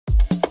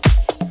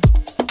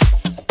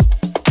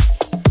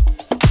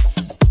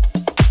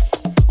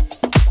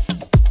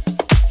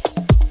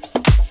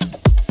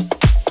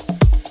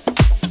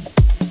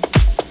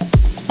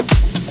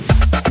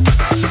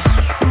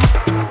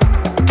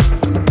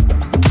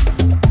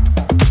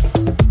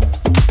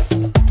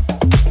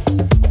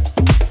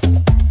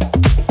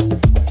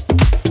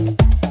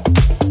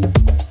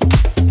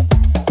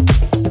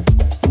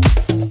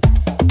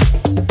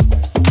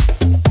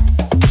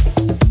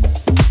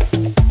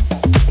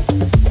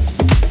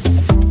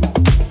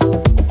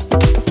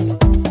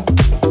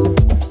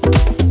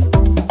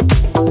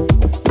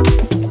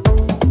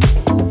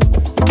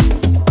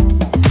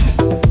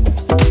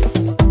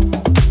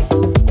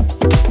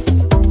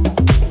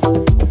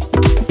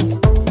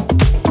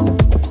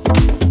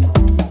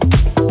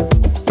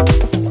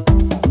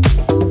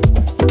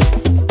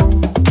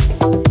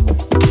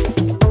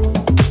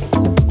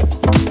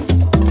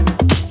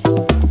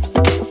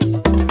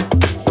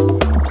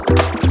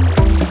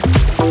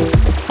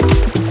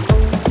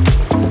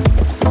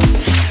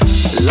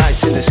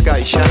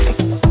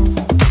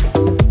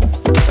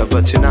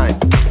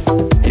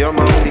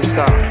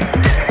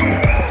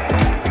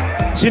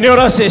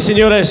Señoras y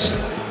señores,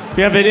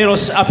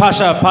 bienvenidos a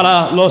Pacha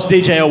para los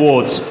DJ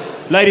Awards.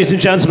 Ladies and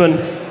gentlemen,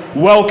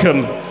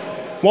 welcome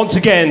once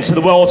again to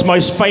the world's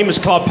most famous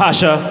club,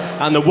 Pacha,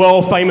 and the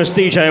world famous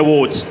DJ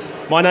Awards.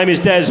 My name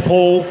is Des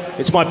Paul.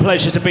 It's my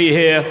pleasure to be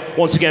here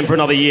once again for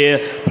another year.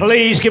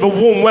 Please give a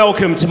warm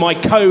welcome to my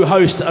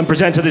co-host and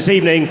presenter this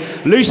evening,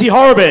 Lucy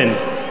Horrobin.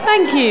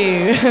 Thank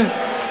you.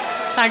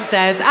 Thanks,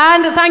 Des.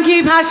 And thank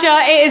you,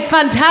 Pacha. It is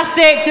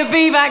fantastic to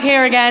be back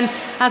here again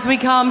as we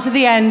come to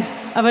the end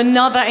of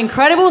another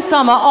incredible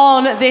summer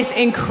on this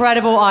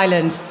incredible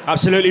island.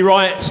 Absolutely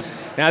right.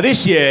 Now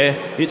this year,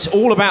 it's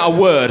all about a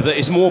word that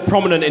is more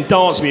prominent in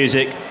dance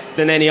music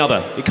than any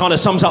other. It kind of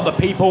sums up the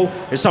people,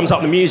 it sums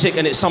up the music,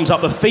 and it sums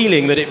up the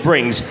feeling that it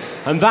brings.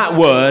 And that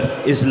word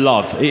is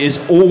love. It is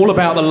all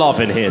about the love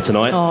in here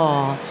tonight.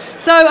 Oh.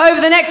 So over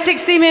the next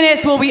 60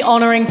 minutes, we'll be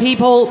honouring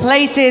people,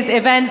 places,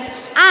 events,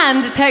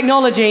 and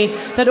technology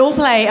that all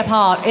play a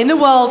part in the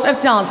world of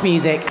dance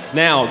music.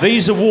 Now,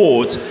 these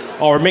awards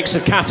are a mix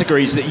of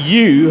categories that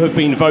you have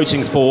been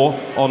voting for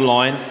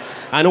online,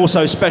 and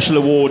also special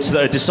awards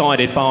that are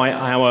decided by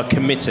our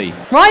committee.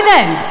 Right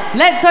then,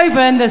 let's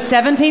open the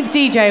 17th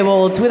DJ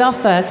Awards with our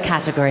first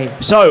category.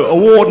 So,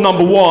 award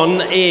number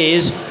 1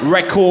 is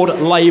Record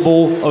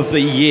Label of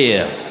the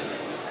Year.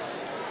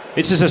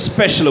 This is a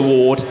special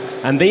award,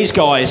 and these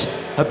guys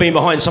have been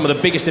behind some of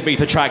the biggest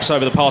Ibiza tracks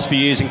over the past few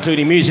years,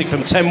 including music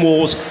from Ten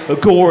Wars,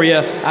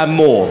 Agoria, and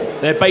more.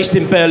 They're based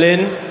in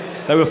Berlin.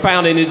 They were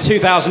founded in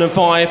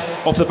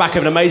 2005 off the back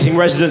of an amazing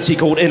residency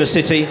called Inner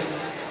City.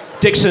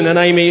 Dixon and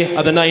Amy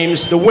are the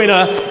names. The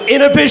winner,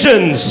 Inner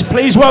Visions.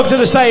 Please welcome to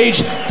the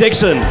stage,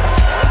 Dixon.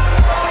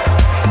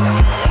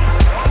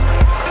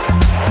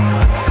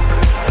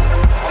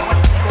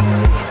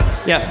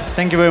 Yeah,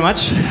 thank you very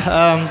much.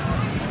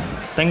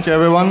 Thank you,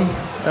 everyone.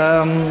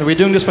 We're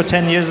doing this for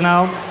 10 years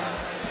now.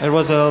 It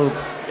was an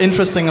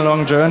interesting and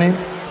long journey.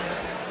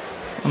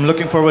 I'm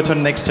looking forward to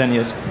the next 10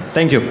 years.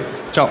 Thank you.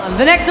 Ciao.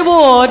 The next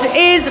award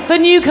is for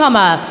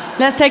newcomer.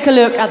 Let's take a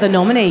look at the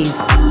nominees.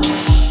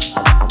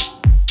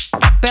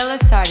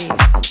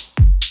 Belisari's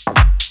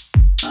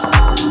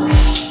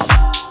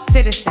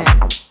Citizen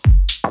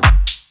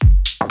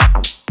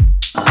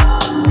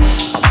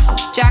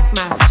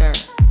Jackmaster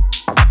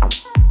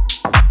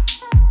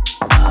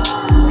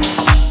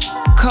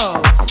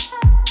Cove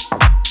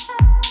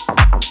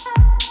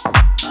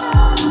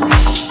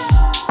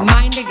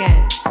Mind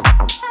Against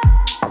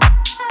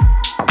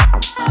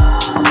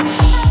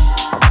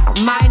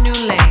My New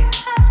Lane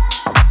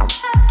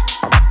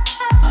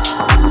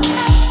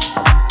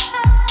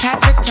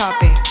Patrick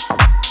Topping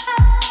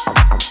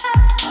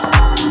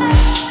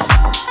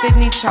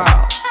Sydney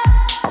Charles.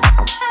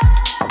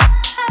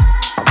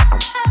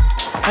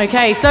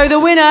 Okay, so the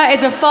winner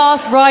is a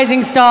fast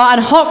rising star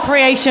and hot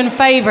creation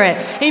favourite.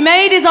 He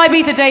made his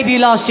Ibiza debut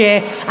last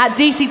year at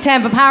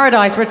DC10 for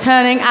Paradise,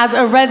 returning as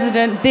a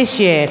resident this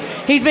year.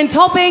 He's been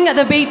topping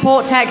the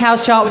Beatport Tech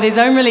House chart with his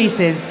own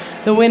releases.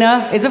 The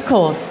winner is, of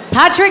course,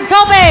 Patrick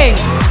Topping.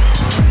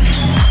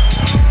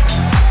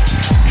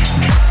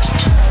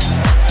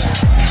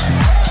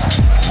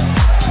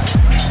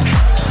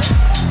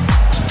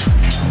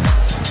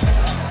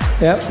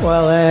 Yeah,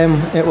 well,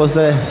 it was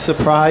a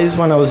surprise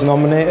when I was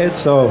nominated,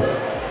 so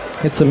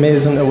it's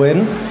amazing to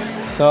win.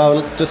 So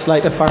I'd just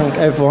like to thank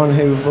everyone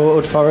who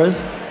voted for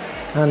us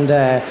and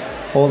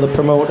all the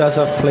promoters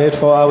I've played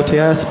for out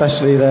here,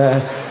 especially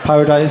the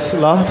Paradise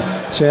lot.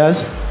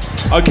 Cheers.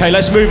 Okay,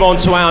 let's move on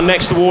to our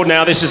next award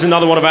now. This is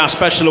another one of our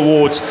special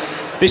awards.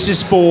 This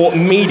is for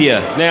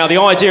media. Now, the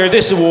idea of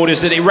this award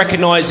is that it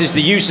recognises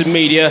the use of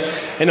media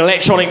in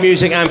electronic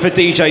music and for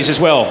DJs as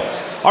well.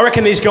 I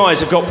reckon these guys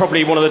have got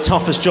probably one of the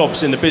toughest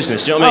jobs in the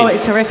business, do you know what I mean? Oh,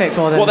 it's horrific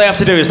for them. What they have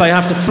to do is they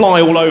have to fly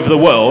all over the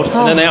world,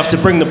 and then they have to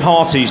bring the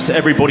parties to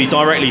everybody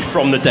directly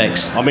from the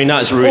decks. I mean,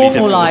 that's really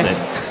Awful difficult, life. isn't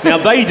it? Now,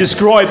 they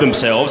describe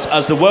themselves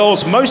as the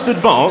world's most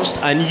advanced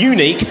and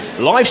unique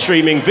live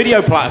streaming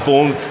video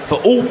platform for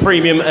all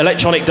premium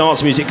electronic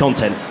dance music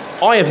content.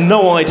 I have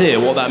no idea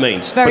what that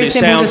means, Very but it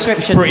simple sounds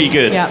description. pretty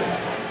good. Yeah.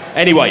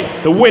 Anyway,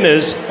 the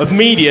winners of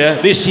media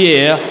this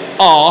year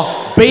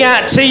are Beat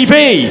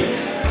TV.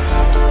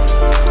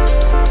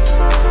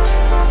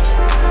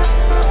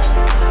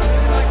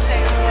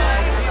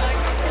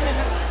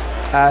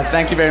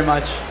 Thank you very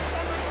much.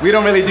 We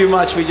don't really do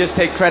much. We just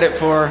take credit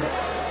for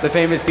the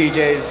famous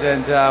DJs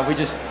and we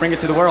just bring it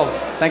to the world.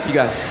 Thank you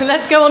guys.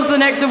 Let's go on to the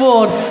next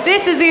award.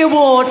 This is the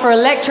award for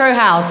Electro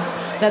House.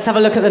 Let's have a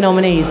look at the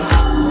nominees.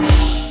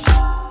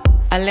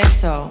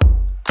 Alesso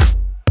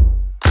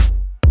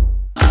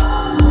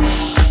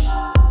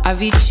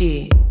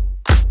Avicii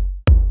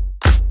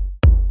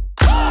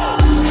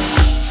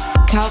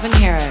Calvin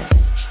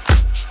Harris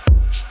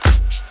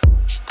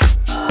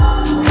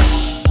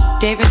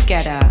David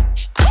Guetta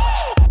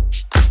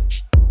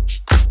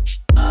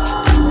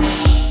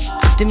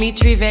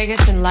Dimitri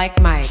Vegas and Like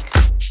Mike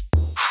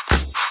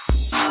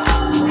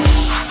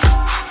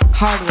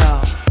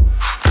Hardwell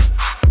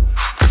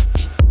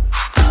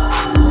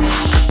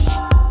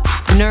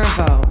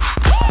Nervo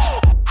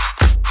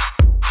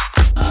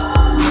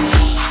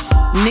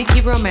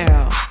Nicky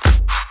Romero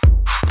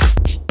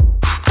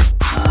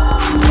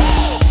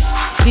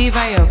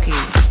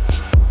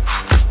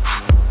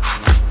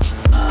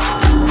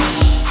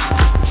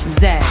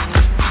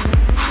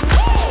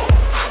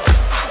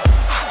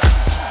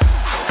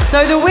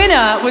So the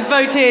winner was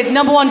voted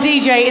 #1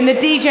 DJ in the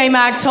DJ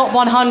Mag Top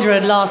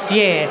 100 last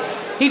year.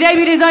 He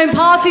debuted his own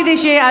party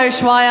this year at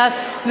Ushuaia,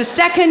 the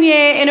second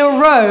year in a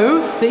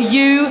row that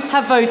you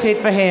have voted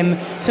for him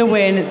to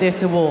win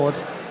this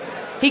award.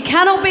 He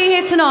cannot be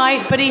here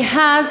tonight, but he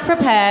has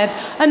prepared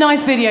a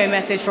nice video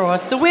message for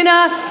us. The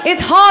winner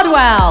is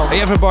Hardwell. Hey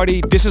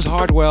everybody, this is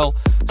Hardwell.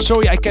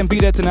 Sorry I can't be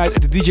there tonight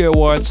at the DJ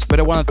Awards, but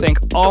I want to thank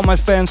all my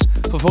fans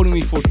for voting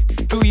me for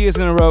 2 years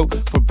in a row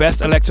for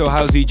Best Electro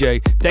House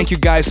DJ. Thank you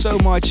guys so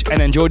much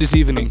and enjoy this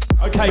evening.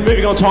 Okay,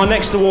 moving on to our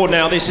next award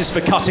now. This is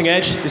for Cutting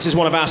Edge. This is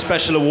one of our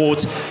special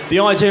awards. The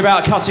idea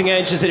about Cutting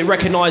Edge is that it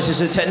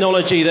recognises a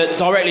technology that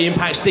directly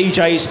impacts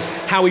DJs,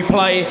 how we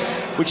play,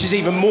 which is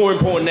even more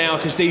important now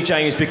because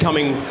DJing is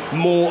becoming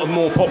more and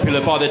more popular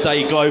by the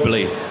day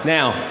globally.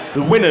 Now,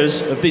 the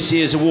winners of this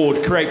year's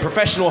award create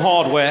professional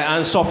hardware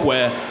and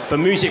software for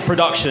music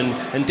production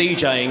and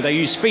DJing. They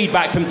use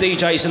feedback from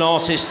DJs and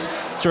artists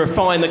to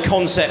refine the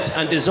concept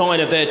and design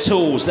of their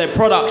tools. Their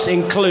products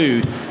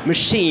include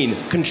Machine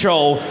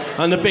Control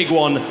and the big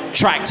one,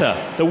 Tractor.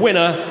 The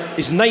winner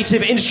is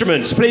Native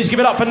Instruments. Please give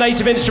it up for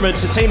Native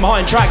Instruments, the team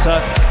behind Tractor.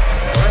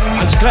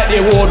 And to collect the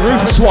award,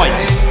 Rufus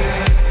White.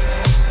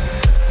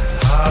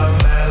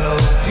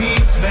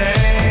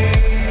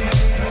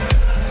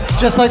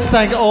 Just like to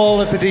thank all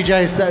of the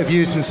DJs that have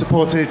used and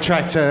supported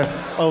Tractor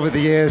over the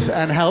years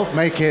and helped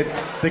make it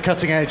the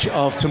cutting edge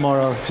of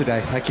tomorrow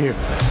today. Thank you.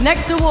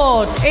 Next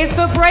award is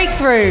for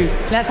Breakthrough.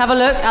 Let's have a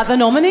look at the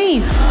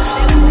nominees.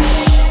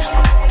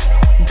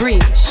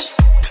 Breach.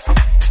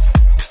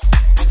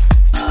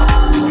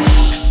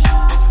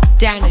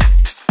 Danik.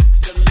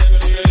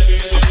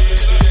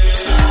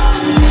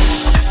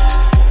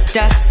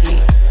 Dusky.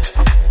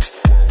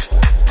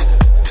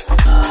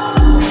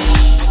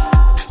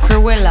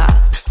 Cruella.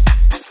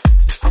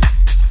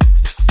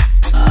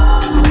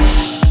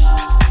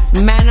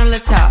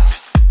 Manolatough.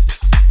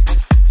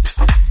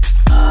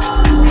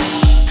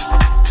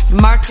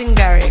 Martin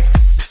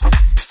Garrix.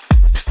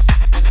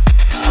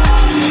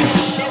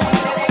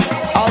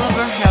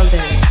 Oliver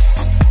Heldens.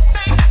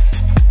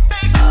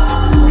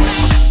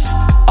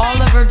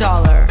 Oliver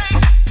Dollar.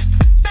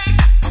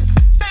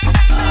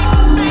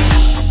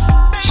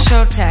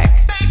 Showtech.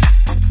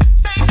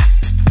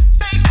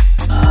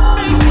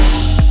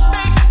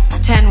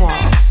 Ten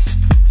Walls.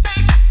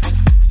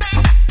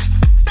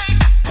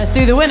 Let's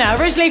do the winner.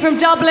 Originally from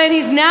Dublin,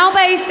 he's now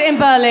based in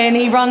Berlin.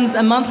 He runs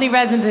a monthly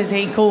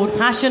residency called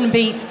Passion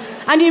Beat,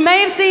 and you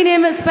may have seen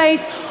him at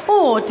Space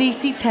or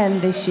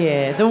DC10 this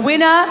year. The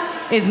winner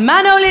is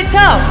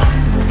Manolito.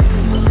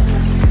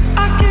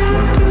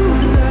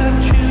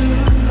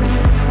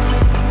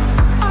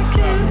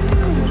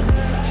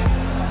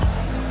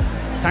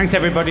 Thanks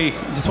everybody.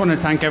 Just want to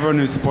thank everyone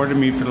who supported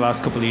me for the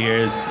last couple of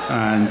years,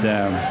 and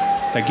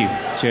thank you.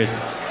 Cheers.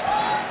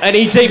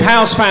 Any Deep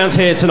House fans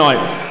here tonight?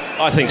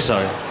 I think so.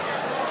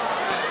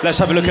 Let's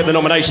have a look at the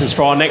nominations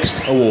for our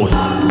next award.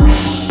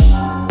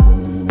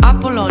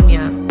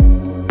 Apollonia.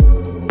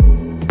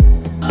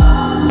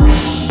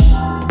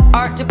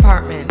 Art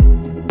Department.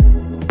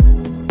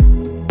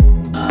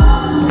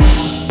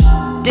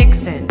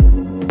 Dixon.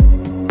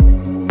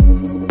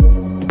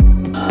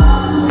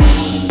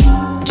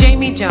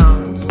 Jamie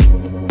Jones.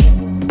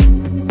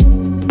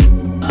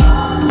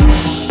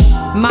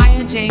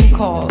 Maya Jane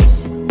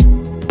Coles.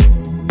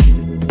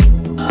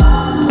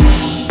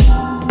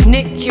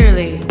 Nick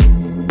Kearley.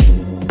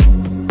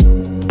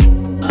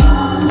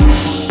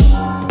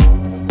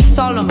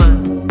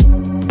 Solomon.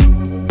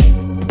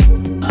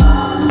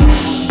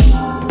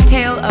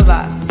 Tale of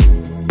Us.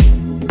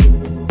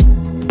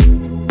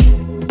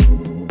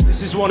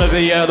 This is one of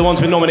the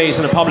ones with nominees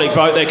in a public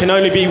vote. There can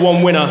only be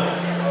one winner.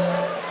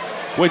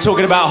 We're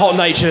talking about Hot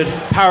Natured,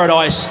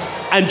 Paradise,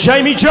 and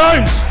Jamie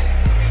Jones.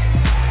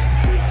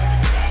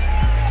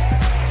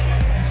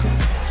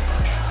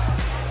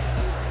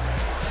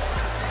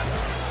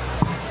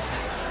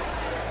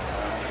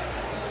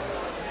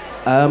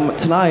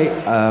 Tonight,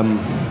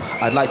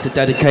 I'd like to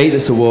dedicate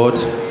this award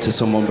to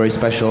someone very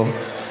special.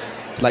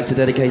 I'd like to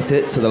dedicate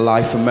it to the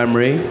life and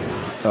memory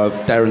of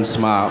Darren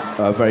Smart,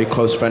 a very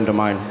close friend of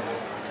mine.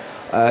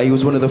 He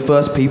was one of the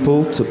first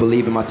people to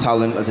believe in my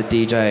talent as a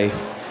DJ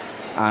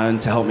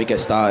and to help me get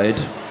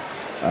started.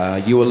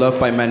 You were loved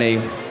by many,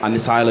 and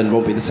this island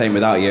won't be the same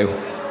without you.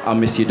 I'll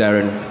miss you,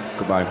 Darren.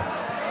 Goodbye.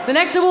 The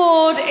next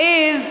award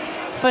is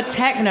for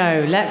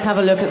Techno. Let's have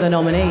a look at the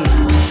nominees.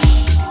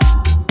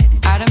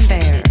 Adam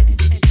Bear.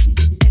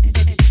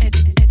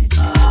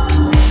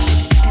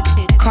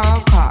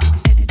 Carl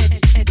Cox.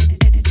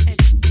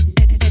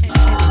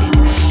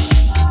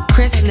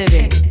 Chris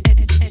Living.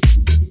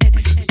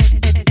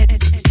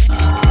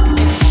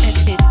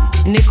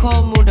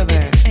 Nicole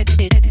Mudaber.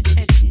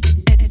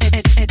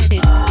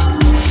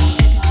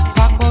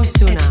 Paco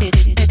Osuna.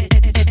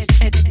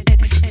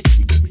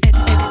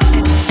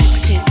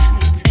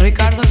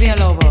 Ricardo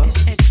Villalobos.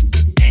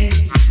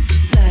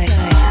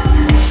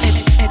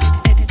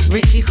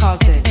 Richie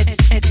Houghton.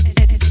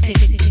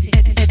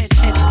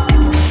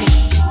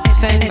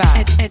 Sven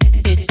Bach.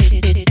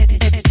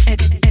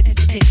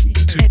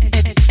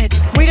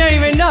 We don't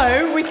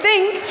So, we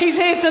think he's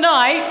here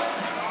tonight.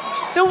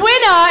 The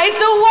winner is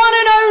the one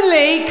and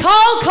only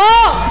Carl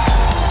Cox.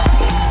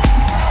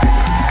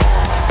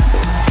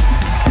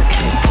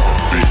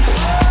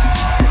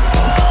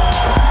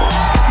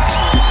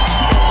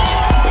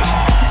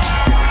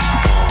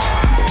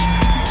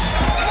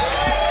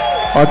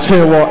 I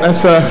tell you what,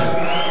 that's a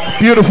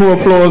beautiful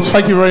applause.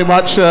 Thank you very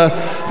much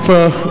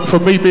for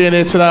me being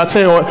here today. I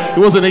tell you what, it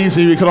wasn't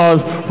easy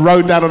because I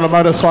rode down on a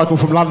motorcycle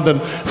from London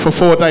for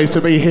 4 days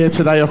to be here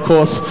today, of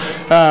course.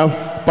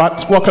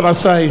 But what can I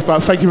say?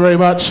 But thank you very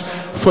much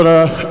for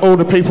all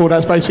the people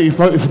that's basically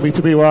voted for me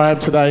to be where I am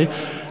today.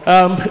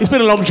 It's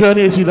been a long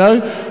journey, as you know,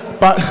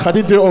 but I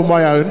didn't do it on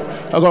my own.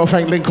 I've got to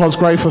thank Lynn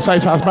Cosgrave for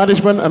Safe House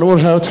Management and all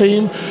her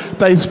team,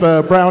 Dave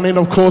Browning,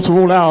 of course, for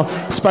all our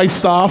space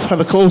staff,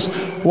 and of course,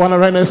 Juan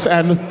Arenas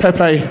and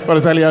Pepe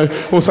Barazelio,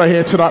 also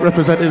here tonight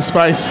representing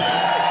space.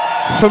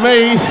 For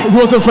me, if it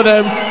wasn't for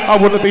them, I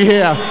wouldn't be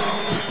here.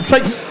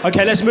 Thank you.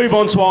 Okay, let's move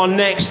on to our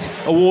next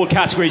award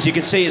category. As you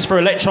can see, it's for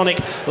electronic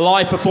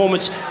live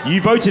performance. You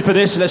voted for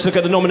this. Let's look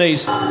at the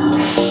nominees. Ame.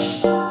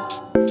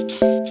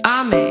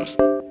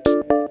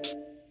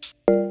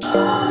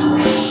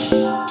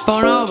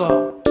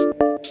 Bonobo.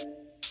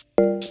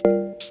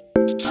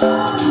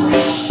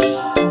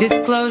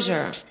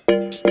 Disclosure.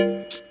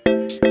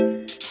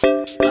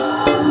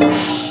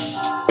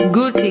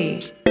 Guti.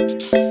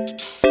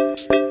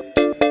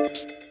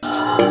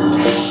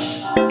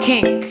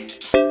 Kink.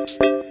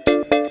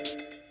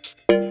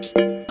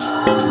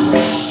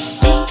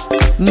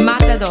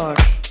 Matador.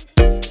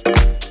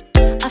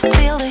 I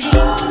feel the heat.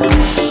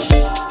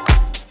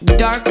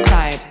 Dark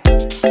side.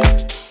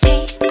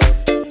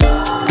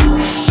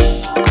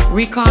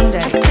 Reconde.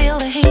 I feel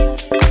the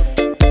heat.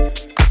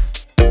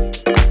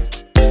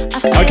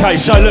 Okay,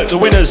 so look, the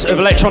winners of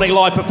electronic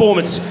live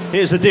performance.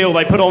 Here's the deal.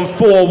 They put on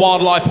 4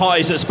 wildlife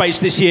parties at Space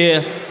this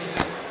year.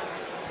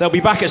 They'll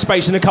be back at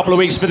Space in a couple of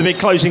weeks for the big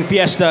closing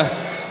fiesta,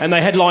 and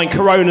they headline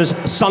Corona's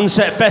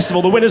Sunset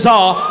Festival. The winners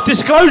are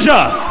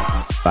Disclosure.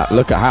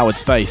 Look at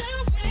Howard's face.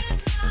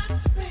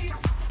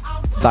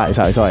 That is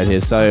how excited he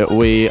is. So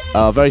we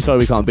are very sorry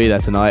we can't be there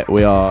tonight.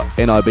 We are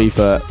in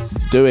Ibiza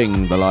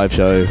doing the live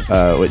show,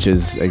 which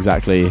is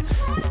exactly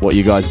what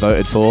you guys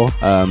voted for,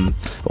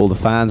 all the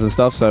fans and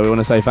stuff. So we want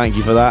to say thank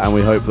you for that, and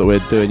we hope that we're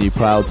doing you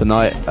proud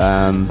tonight.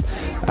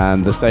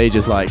 And the stage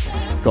is like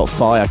got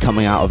fire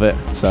coming out of it.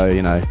 So,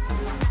 you know,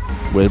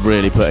 we're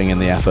really putting in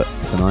the effort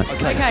tonight.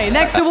 Okay,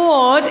 next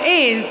award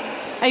is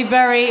a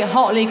very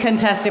hotly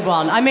contested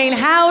one. I mean,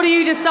 how do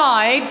you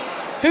decide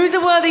who's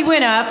a worthy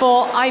winner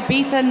for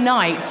Ibiza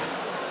Night?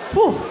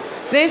 Whew.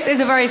 This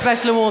is a very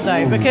special award,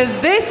 though, because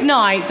this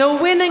night, the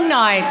winning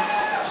night,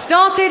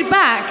 started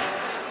back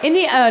in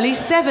the early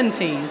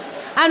 70s.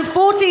 And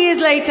 40 years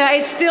later,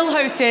 it's still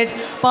hosted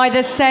by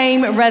the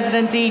same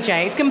resident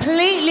DJ. It's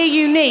completely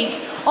unique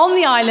on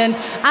the island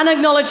and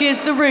acknowledges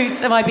the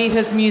roots of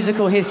Ibiza's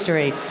musical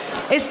history.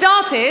 It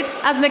started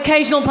as an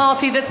occasional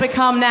party that's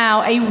become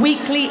now a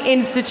weekly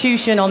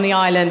institution on the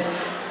island.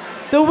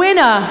 The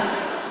winner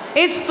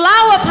is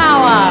Flower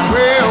Power.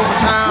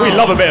 We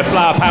love a bit of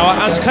Flower Power.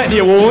 And to collect the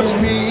award,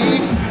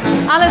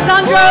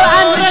 Alessandro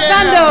and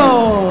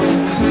Rosando.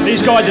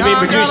 These guys have been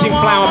producing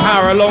Flower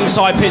Power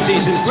alongside Pizzi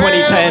since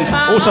 2010,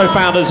 also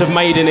founders of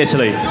Made in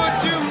Italy.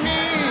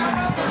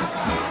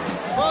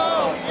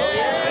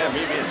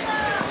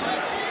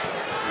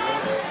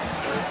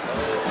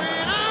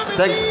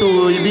 Thanks to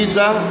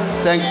Ibiza,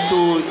 thanks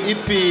to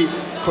EP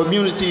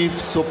community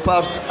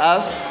support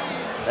us,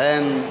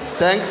 and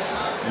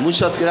thanks,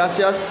 muchas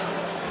gracias,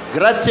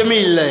 grazie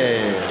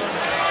mille.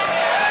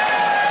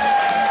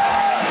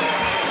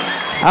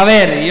 A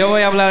ver, yo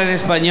voy a hablar en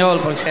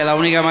español porque es la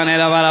única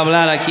manera para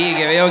hablar aquí,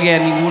 que veo que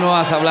ninguno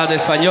has hablado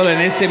español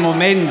en este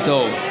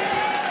momento.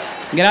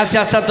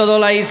 Gracias a toda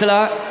la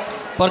isla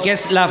porque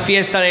es la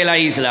fiesta de la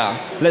isla.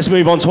 Let's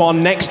move on to our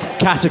next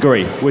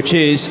category, which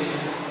is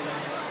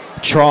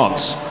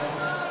Trance.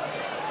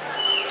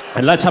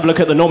 And let's have a look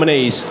at the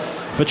nominees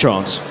for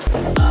Trance.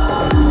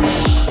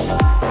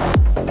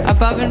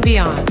 Above and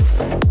Beyond.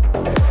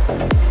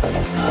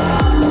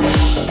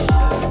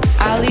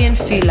 Ali and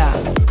Fila.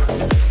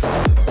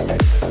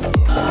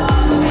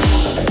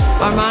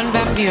 Armand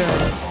van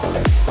Buren.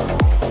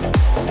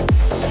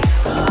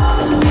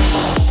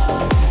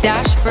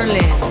 Dash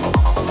Berlin.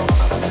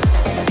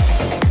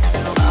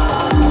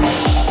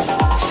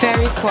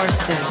 Ferry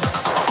Corsten.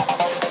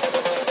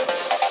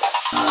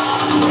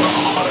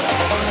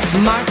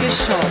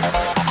 Marcus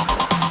Schultz.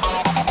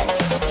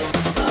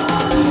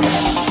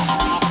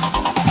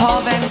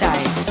 Paul Van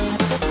Dyke.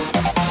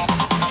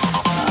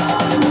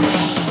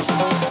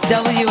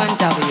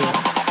 W&W.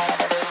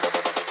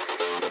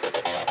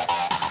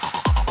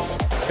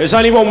 There's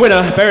only one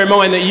winner. Bear in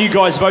mind that you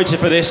guys voted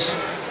for this.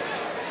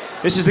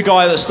 This is the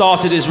guy that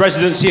started his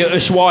residency at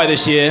Ushuaia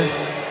this year.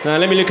 Now,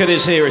 let me look at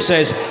this here. It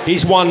says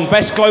he's won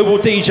Best Global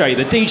DJ,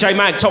 the DJ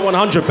Mag Top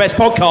 100, Best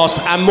Podcast,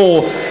 and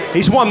more.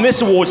 He's won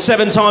this award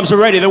 7 times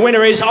already. The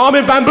winner is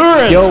Armin van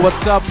Buuren. Yo,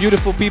 what's up,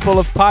 beautiful people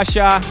of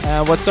Pacha?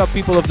 What's up,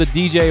 people of the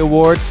DJ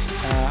Awards?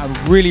 I'm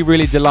really,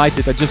 really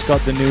delighted. I just got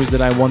the news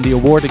that I won the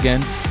award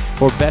again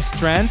for Best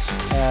Trance,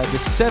 the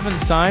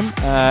 7th time.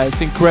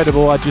 It's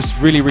incredible. I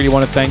just really, really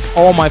want to thank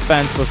all my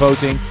fans for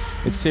voting.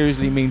 It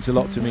seriously means a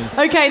lot to me.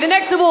 Okay, the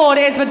next award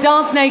is for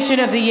Dance Nation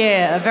of the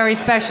Year, a very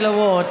special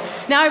award.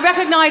 Now, it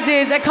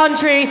recognises a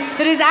country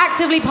that is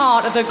actively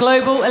part of the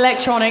global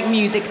electronic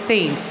music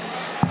scene.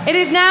 It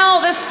is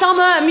now the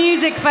summer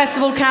music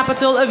festival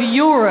capital of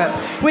Europe,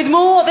 with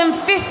more than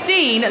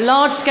 15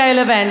 large-scale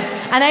events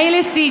and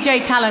A-list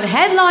DJ talent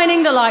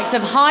headlining the likes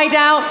of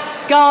Hideout,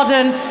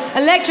 Garden,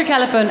 Electric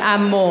Elephant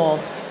and more.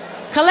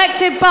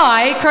 Collected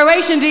by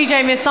Croatian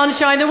DJ Miss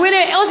Sunshine, the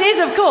winner is,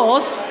 of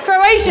course,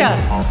 Croatia.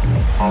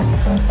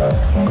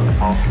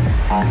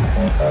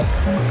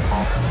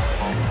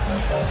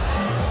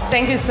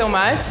 Thank you so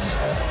much.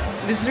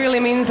 This really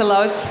means a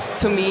lot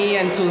to me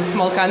and to a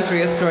small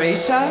country as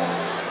Croatia.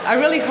 I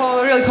really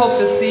hope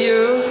to see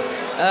you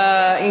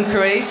in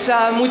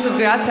Croatia. Muchas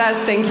gracias.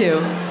 Thank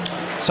you.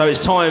 So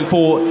it's time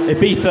for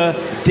Ibiza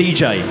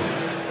DJ.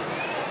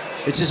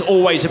 This is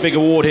always a big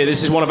award here.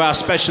 This is one of our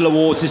special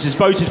awards. This is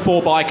voted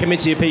for by a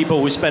committee of people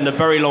who spend a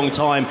very long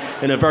time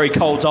in a very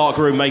cold, dark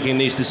room making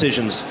these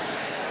decisions.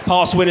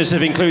 Past winners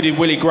have included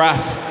Willie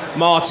Graff,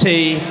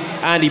 Marty,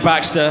 Andy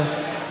Baxter.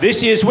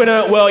 This year's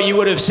winner, well, you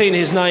would have seen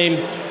his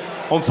name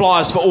on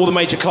flyers for all the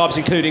major clubs,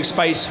 including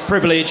Space,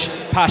 Privilege,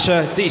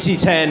 Pacha,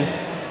 DC10,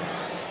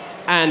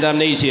 and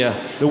Amnesia.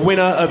 The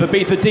winner of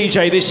Ibiza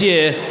DJ this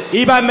year,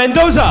 Iban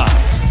Mendoza.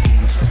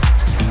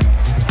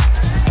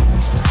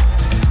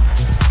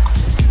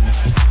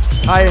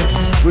 Hi,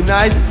 good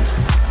night.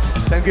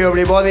 Thank you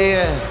everybody.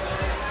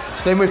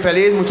 Estoy muy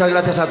feliz. Muchas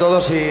gracias a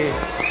todos y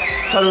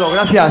saludos.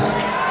 Gracias.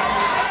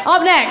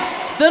 Up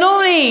next, the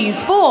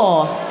nominees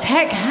for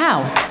Tech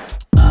House.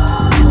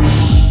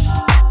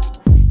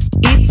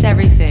 It's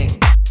everything.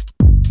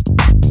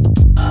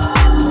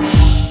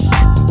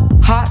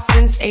 Hot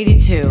since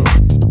 '82.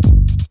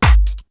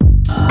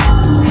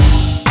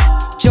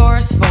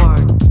 Joris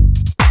Forn.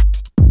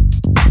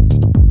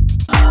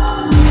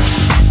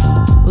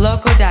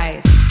 Loco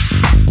Dice.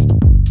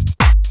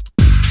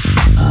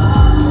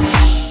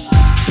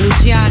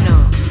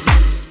 Luciano.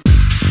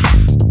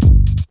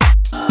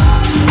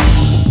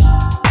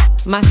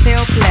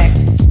 Maceo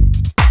Plex.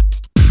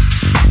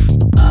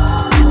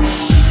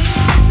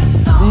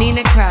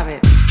 Nina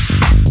Kravitz.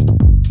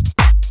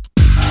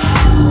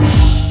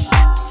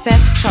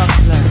 Seth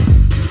Troxler.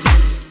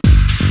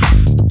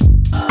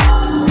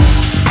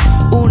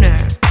 Uner.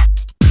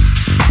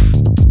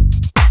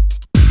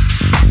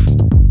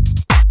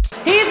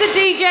 He is a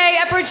DJ,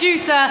 a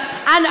producer,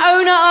 and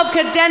owner of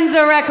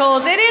Cadenza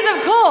Records. It is,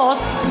 of course,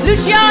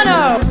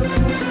 Luciano.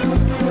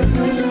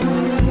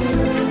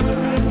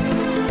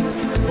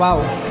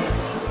 Wow.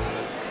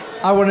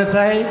 I want to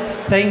say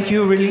thank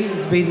you, really.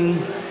 It's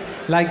been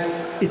like,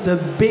 it's a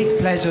big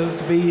pleasure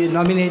to be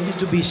nominated,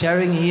 to be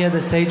sharing here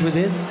the stage with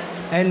this.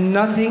 And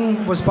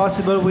nothing was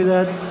possible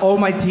without all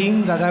my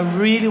team that I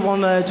really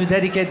want to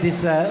dedicate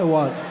this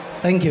award.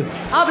 Thank you.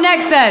 Up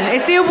next then,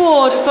 is the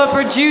award for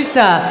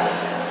producer.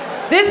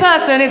 This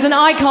person is an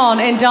icon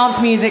in dance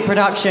music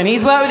production.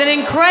 He's worked with an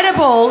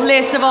incredible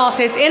list of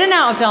artists in and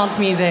out of dance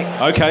music.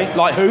 Okay,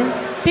 like who?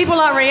 People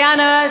like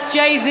Rihanna,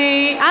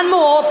 Jay-Z, and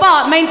more,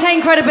 but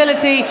maintain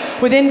credibility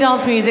within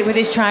dance music with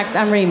his tracks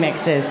and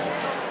remixes.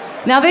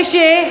 Now this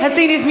year has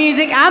seen his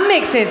music and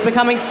mixes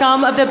becoming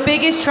some of the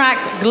biggest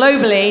tracks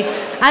globally,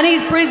 and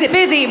he's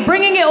busy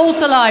bringing it all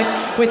to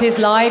life with his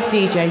live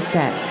DJ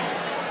sets.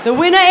 The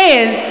winner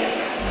is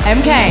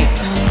MK.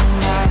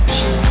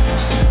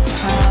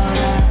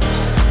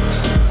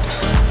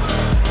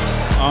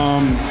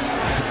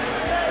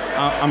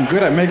 I'm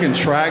good at making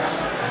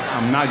tracks.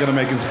 I'm not good at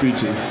making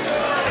speeches.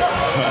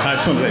 I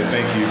just want to say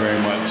thank you very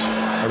much.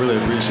 I really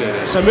appreciate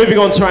it. So moving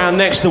on to our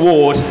next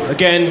award.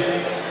 Again,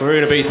 we're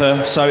in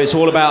Ibiza, so it's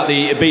all about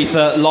the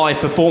Ibiza live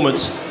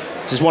performance.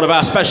 This is one of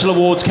our special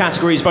awards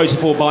categories voted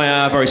for by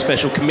our very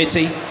special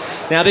committee.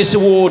 Now this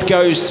award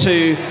goes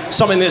to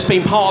something that's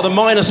been part of the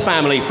Minus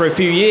family for a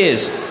few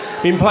years.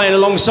 Been playing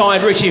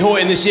alongside Richie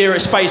Horton this year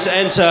at Space at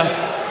Enter.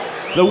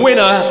 The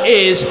winner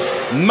is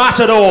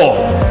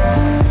Matador.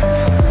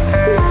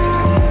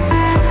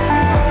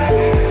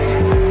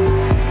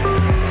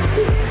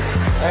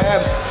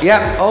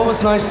 Yeah,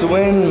 always nice to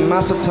win.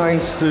 Massive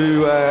thanks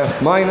to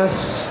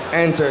Minus,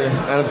 Enter,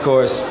 and of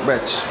course,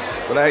 Rich.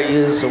 Without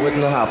you, it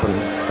wouldn't have happened.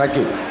 Thank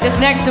you. This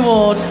next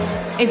award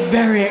is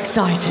very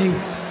exciting.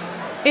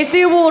 It's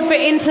the award for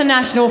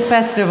International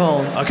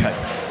Festival. Okay.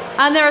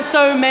 And there are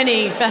so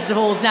many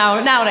festivals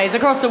nowadays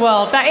across the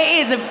world that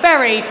it is a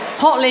very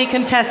hotly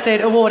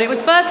contested award. It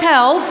was first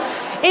held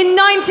in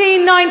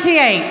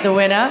 1998, the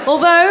winner.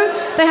 Although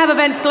they have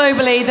events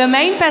globally, the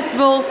main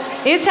festival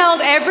is held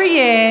every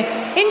year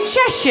in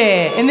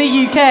Cheshire, in the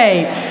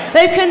UK.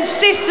 They've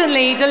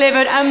consistently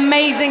delivered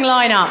amazing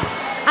lineups.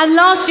 And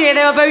last year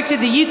they were voted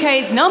the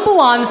UK's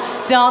 #1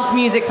 dance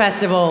music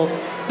festival.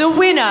 The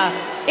winner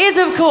is,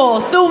 of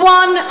course, the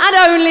one and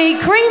only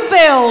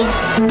Creamfields.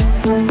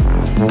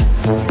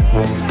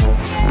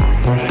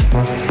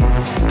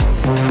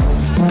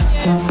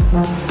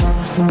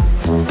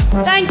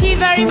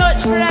 very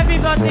much for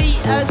everybody,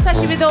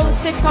 especially with all the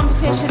stiff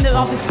competition that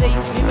obviously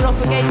we were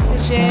up against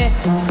this year.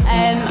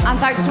 And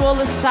thanks to all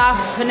the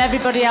staff and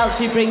everybody else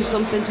who brings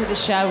something to the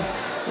show.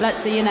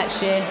 Let's see you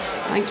next year.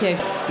 Thank you.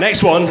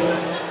 Next one,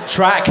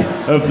 track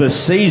of the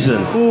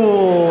season.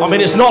 Ooh. I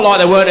mean, it's not like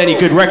there weren't any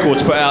good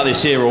records put out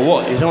this year or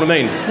what, you know what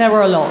I mean? There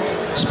were a lot.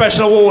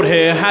 Special award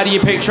here. How do you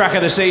pick track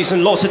of the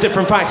season? Lots of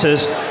different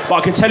factors, but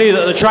I can tell you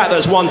that the track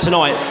that's won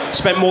tonight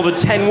spent more than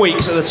 10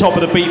 weeks at the top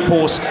of the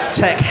Beatport's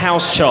Tech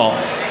House chart.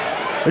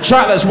 The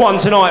track that's won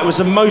tonight was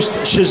the most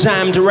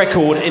Shazammed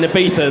record in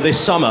Ibiza this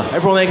summer.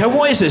 Everyone they go,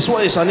 what is this?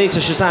 What is this? I need to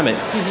Shazam it.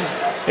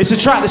 It's a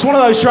track, it's one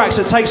of those tracks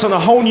that takes on a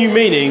whole new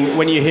meaning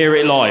when you hear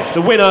it live.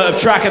 The winner of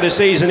track of the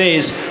season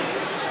is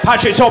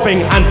Patrick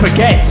Topping and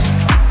Forget.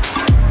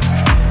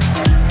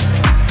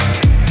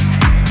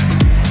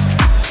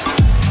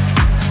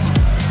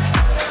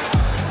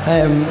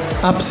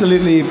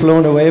 Absolutely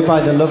blown away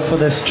by the love for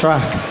this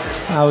track.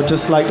 I would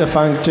just like to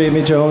thank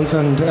Jamie Jones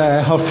and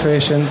Hot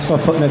Creations for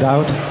putting it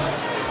out.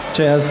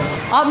 Cheers.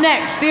 Up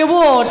next, the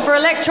award for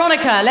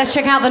Electronica. Let's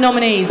check out the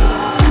nominees.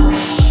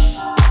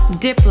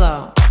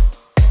 Diplo.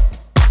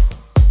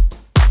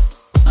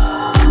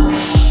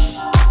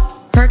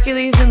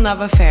 Hercules and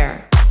Love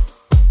Affair.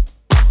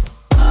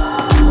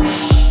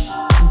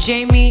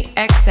 Jamie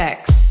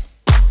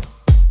XX.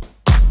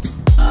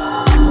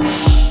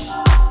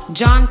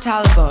 John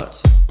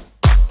Talbot.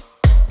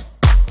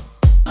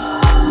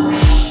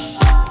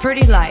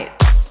 Pretty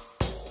Lights.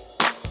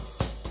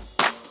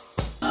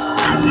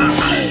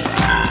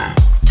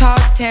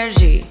 Todd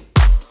Terji.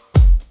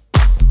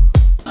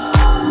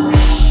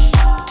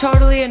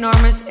 Totally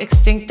Enormous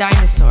Extinct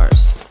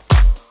Dinosaurs.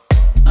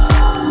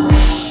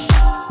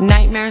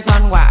 Nightmares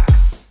on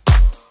Wax.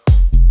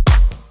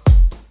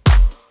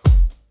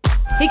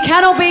 He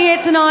cannot be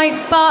here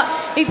tonight, but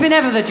he's been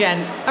ever the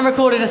gent and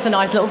recorded us a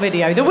nice little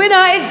video. The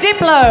winner is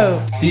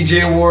Diplo.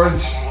 DJ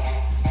Awards,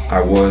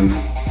 I won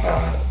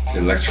the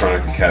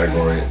electronica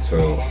category,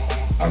 so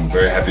I'm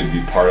very happy to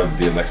be part of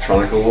the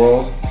electronica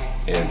world,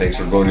 and thanks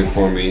for voting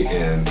for me,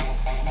 and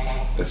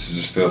this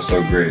just feels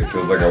so great. It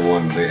feels like I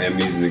won the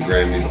Emmys and the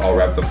Grammys all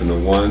wrapped up into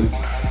one,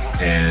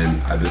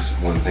 and I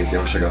just want to thank you.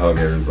 I wish I could hug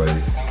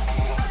everybody.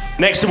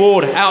 Next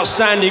award,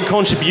 Outstanding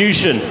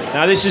Contribution.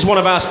 Now this is one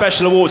of our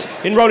special awards.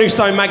 In Rolling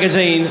Stone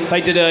magazine,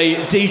 they did a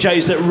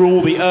DJs that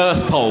rule the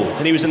earth poll,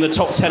 and he was in the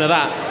top 10 of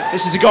that.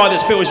 This is a guy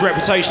that's built his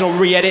reputation on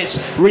re-edits,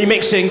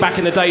 remixing back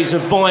in the days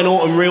of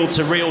vinyl and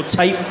reel-to-reel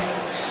tape.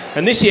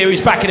 And this year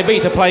he's back in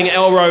Ibiza playing at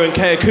Elro and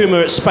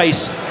Keokuma at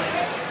Space.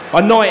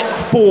 A night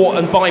for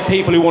and by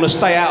people who want to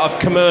stay out of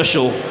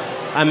commercial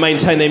and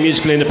maintain their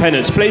musical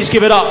independence. Please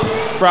give it up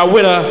for our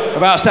winner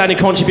of Outstanding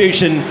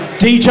Contribution,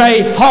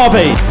 DJ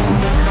Harvey.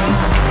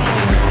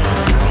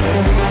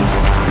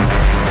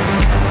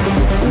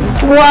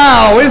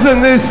 Wow,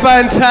 isn't this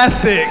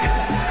fantastic?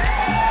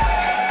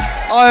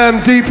 I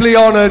am deeply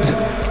honoured,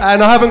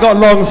 and I haven't got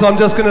long, so I'm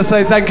just going to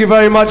say thank you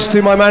very much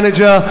to my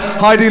manager,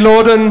 Heidi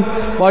Lorden,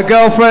 my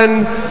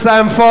girlfriend,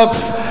 Sam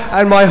Fox,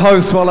 and my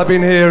host while I've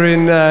been here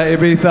in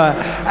Ibiza,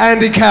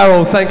 Andy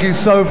Carroll. Thank you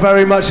so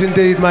very much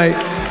indeed, mate.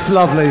 It's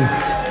lovely.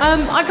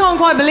 I can't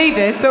quite believe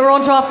this, but we're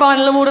on to our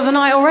final award of the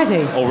night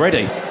already.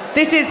 Already?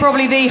 This is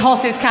probably the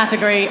hottest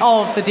category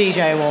of the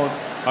DJ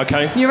Awards.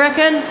 Okay. You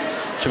reckon?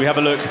 Shall we have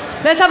a look?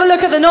 Let's have a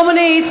look at the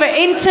nominees for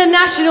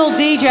International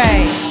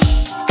DJ.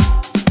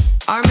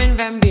 Armin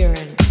van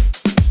Buuren.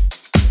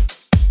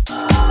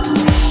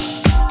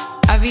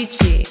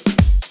 Avicii.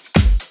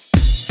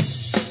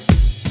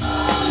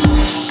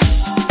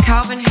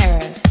 Calvin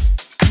Harris.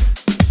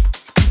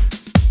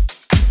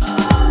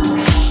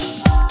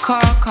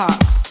 Carl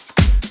Cox.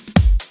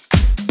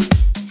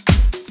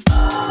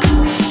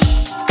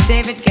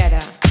 David Guetta.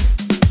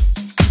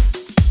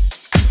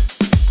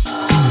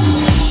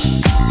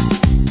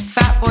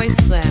 Fatboy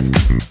Slim.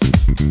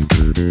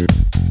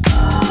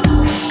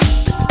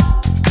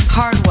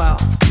 Hardwell.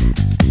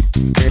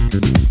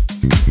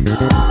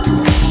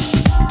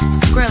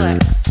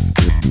 Skrillex.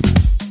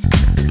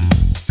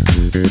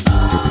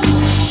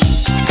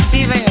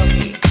 Steve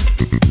Aoki.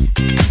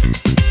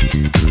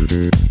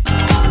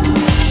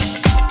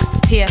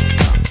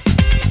 Tiesto.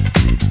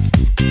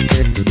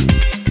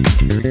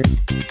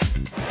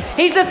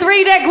 He's the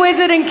three-deck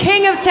wizard and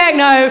king of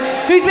techno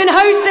who's been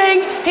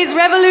hosting his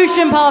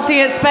Revolution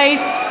party at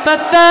Space for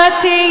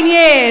 13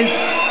 years.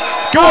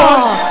 Go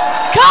on!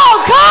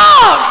 Carl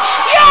Cox!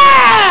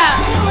 Yeah!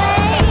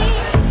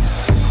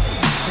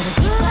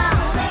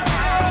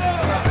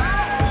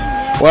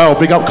 Well,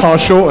 big up Carl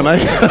Shorten, eh?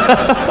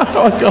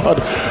 Oh, God.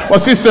 My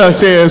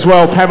sister's here as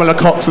well, Pamela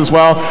Cox as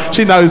well.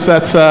 She knows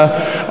that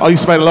I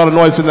used to make a lot of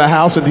noise in the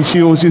house, and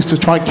she always used to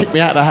try and kick me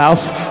out of the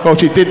house. Well,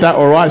 she did that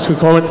all right, so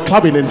I went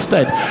clubbing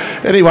instead.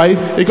 Anyway,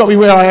 it got me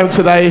where I am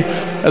today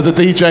as a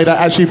DJ that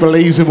actually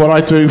believes in what I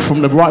do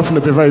right from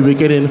the very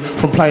beginning,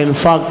 from playing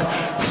funk,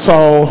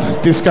 soul,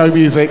 disco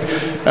music,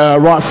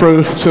 right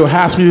through to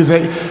house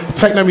music,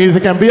 techno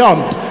music and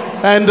beyond.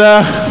 And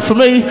for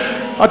me,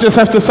 I just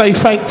have to say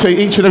thank to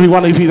each and every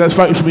one of you that's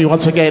voted for me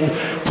once again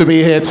to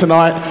be here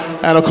tonight.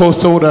 And of course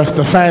to all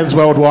the fans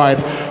worldwide.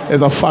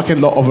 There's a fucking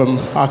lot of them,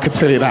 I can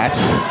tell you that.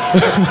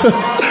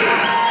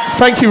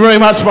 Thank you very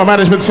much to my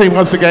management team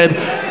once again.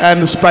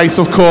 And the Space,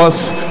 of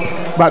course.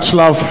 Much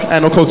love.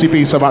 And of course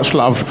Ibiza, much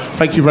love.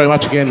 Thank you very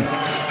much again.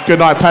 Good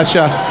night,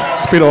 Pacha.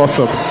 It's been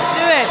awesome. Do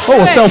it. Oh,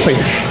 a selfie.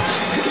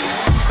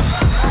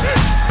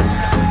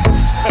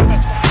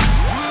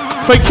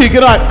 Thank you,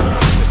 good night.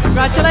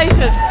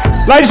 Congratulations.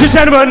 Ladies and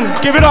gentlemen,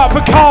 give it up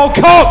for Carl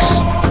Cox.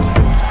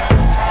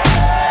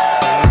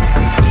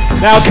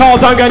 Now, Carl,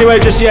 don't go anywhere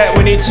just yet.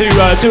 We need to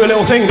do a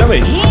little thing, don't we?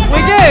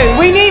 We do.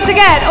 We need to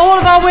get all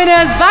of our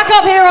winners back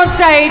up here on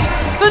stage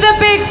for the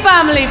big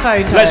family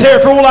photo. Let's hear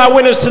it for all our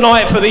winners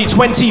tonight for the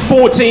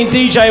 2014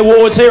 DJ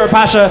Awards here at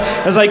Pacha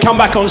as they come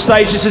back on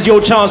stage. This is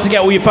your chance to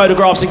get all your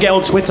photographs and get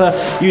on Twitter.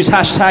 Use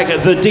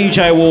hashtag the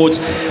DJ Awards.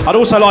 I'd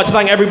also like to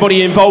thank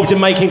everybody involved in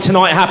making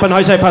tonight happen.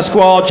 Jose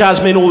Pascual,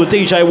 Jasmine, all the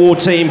DJ Award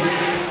team.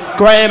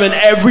 Graham and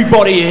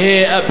everybody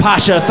here at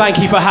Pacha, thank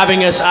you for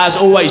having us. As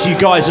always, you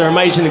guys are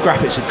amazing. The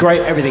graphics are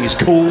great. Everything is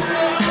cool.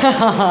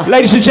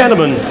 Ladies and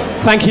gentlemen,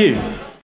 thank you.